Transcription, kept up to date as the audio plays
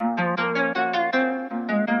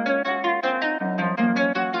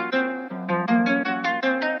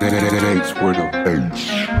Zayce for the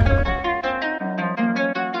bass.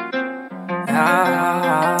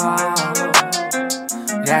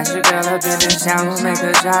 Got your girl up in the shower, make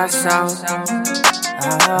her drop so.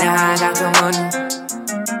 Now I got the money.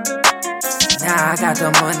 Now I got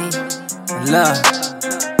the money. Love.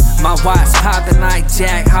 My watch poppin' like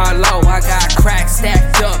Jack Harlow. I got crack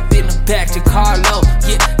stacked up in the back to Carlo.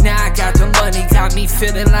 Yeah, now I got the money, got me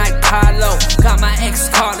feeling like Carlo. Got my ex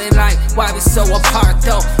calling like, why we so apart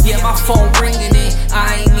though? Yeah, my phone ringing in,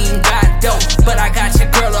 I ain't even got dough. But I got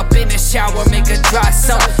your girl up in the shower, make her dry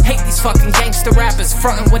so. Hate these fucking gangster rappers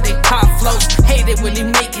frontin' with they pop flows. Hate it when they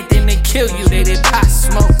make it, then they kill you, they pop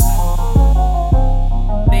smoke.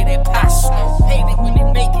 They pop smoke. Hate it when they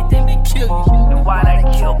make it, then they kill you. Why they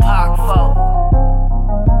kill Pac for?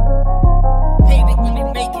 Hate it when they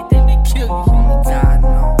make it, then they kill you. God,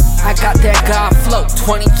 no. I got that God flow,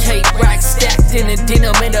 20K rack stacked in a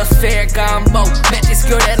denim in a fair gumbo. Met this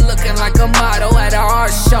girl that looking like a model at a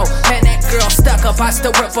art show. Man, that girl stuck up, I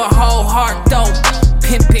still rip her whole heart though.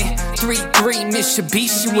 Pimpin', 3-3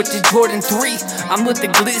 Mitsubishi with the Jordan 3. I'm with the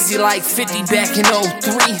Glizzy like 50 back in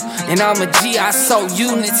 03. And I'm a G, I sold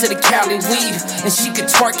unit to the Cali weed. And she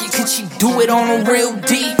could twerk it, could she do it on a real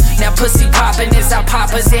D? Now pussy poppin' is how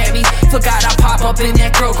Papa's at me. Forgot I pop up and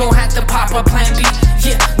that girl gon' have to pop up plan B.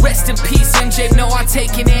 Yeah, rest in peace, MJ, know I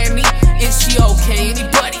taking at me. And she okay,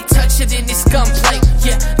 anybody touch it in this gunplay.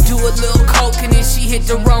 Yeah, do a little coke and then she hit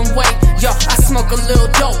the runway. Yo, I smoke a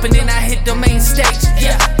little dope and then I hit the main stage.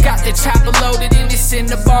 Yeah, got the chopper loaded and it's in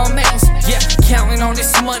the ball mains. Yeah, counting on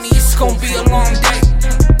this money, it's gon' be a long day.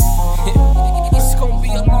 It's gon' be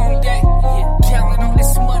a long day. Yeah, counting on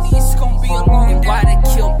this money, it's gon' be a long day. And why they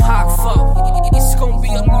kill Pac for? It's gon' be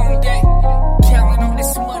a long day. Counting on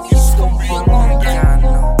this money, it's gon' be a long day.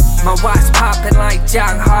 My watch poppin' like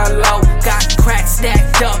Jack Harlow. Got crack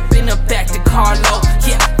stacked up in the back to Carlo.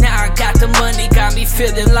 Yeah, now I got the money, got me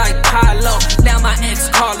feeling like Carlo. Now my ex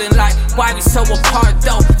calling like, why we so apart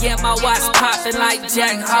though? Yeah, my watch poppin' like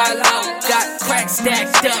Jack Harlow. Got crack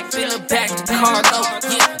stacked up in the back to Carlo.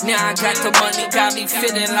 Yeah, now I got the money, got me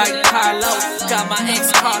feeling like Carlo. Got my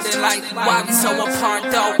ex calling like, why we so apart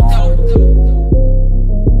though?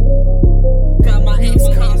 Got my ex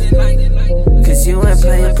calling like, cause you ain't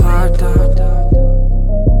playing part though.